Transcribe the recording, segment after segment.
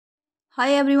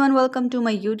Hi everyone, welcome to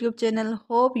my YouTube channel.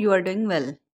 Hope you are doing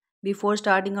well. Before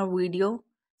starting our video,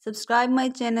 subscribe my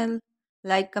channel,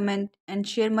 like, comment and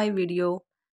share my video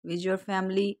with your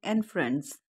family and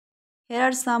friends. Here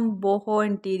are some boho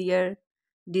interior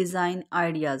design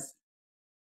ideas.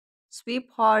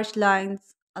 Sweep harsh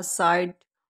lines aside,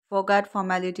 forget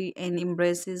formality and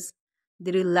embraces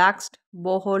the relaxed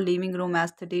boho living room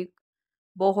aesthetic.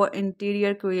 Boho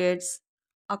interior creates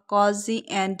a cozy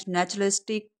and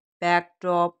naturalistic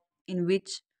backdrop in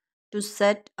which to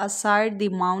set aside the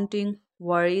mounting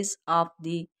worries of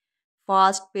the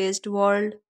fast paced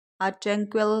world, a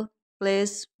tranquil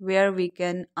place where we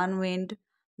can unwind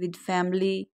with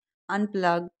family,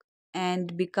 unplug,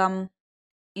 and become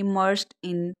immersed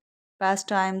in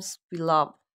pastimes we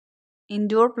love.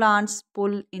 Indoor plants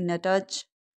pull in a touch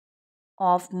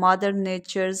of Mother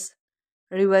Nature's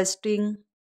revesting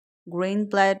green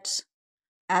plates,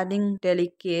 adding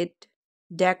delicate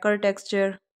decor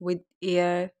texture with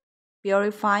air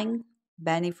purifying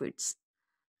benefits.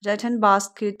 Rattan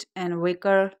basket and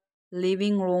wicker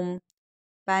living room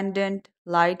pendant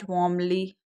light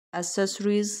warmly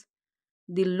accessories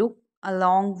the look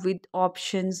along with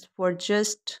options for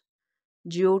just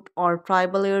jute or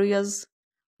tribal areas,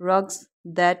 rugs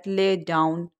that lay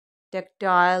down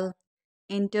tactile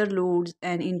interludes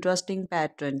and interesting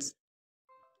patterns.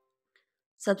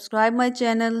 Subscribe my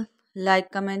channel, like,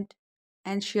 comment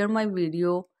and share my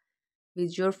video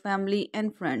with your family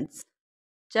and friends.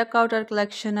 Check out our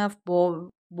collection of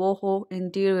boho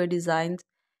interior designs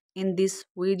in this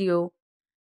video.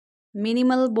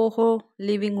 Minimal boho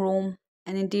living room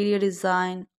and interior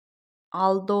design.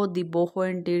 Although the boho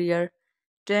interior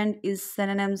trend is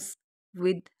synonymous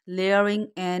with layering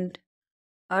and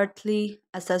earthly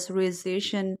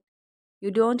accessorization, you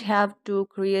don't have to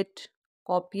create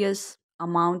copious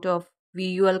amount of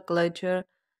visual clutter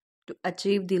to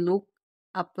achieve the look.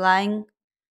 Applying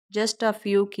just a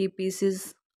few key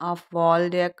pieces of wall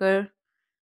decor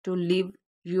to leave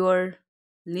your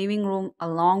living room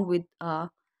along with a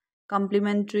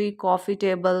complimentary coffee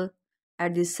table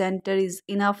at the center is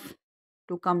enough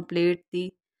to complete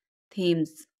the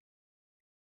themes.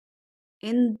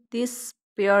 In this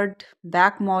paired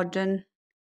back modern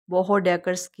boho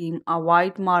decor scheme, a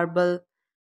white marble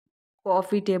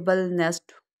coffee table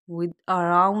nest with a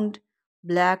round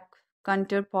black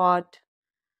counterpart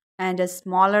and a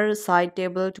smaller side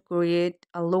table to create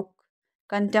a look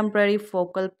contemporary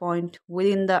focal point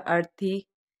within the earthy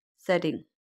setting.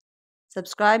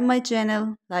 Subscribe my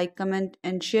channel, like, comment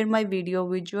and share my video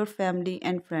with your family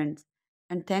and friends.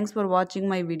 And thanks for watching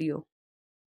my video.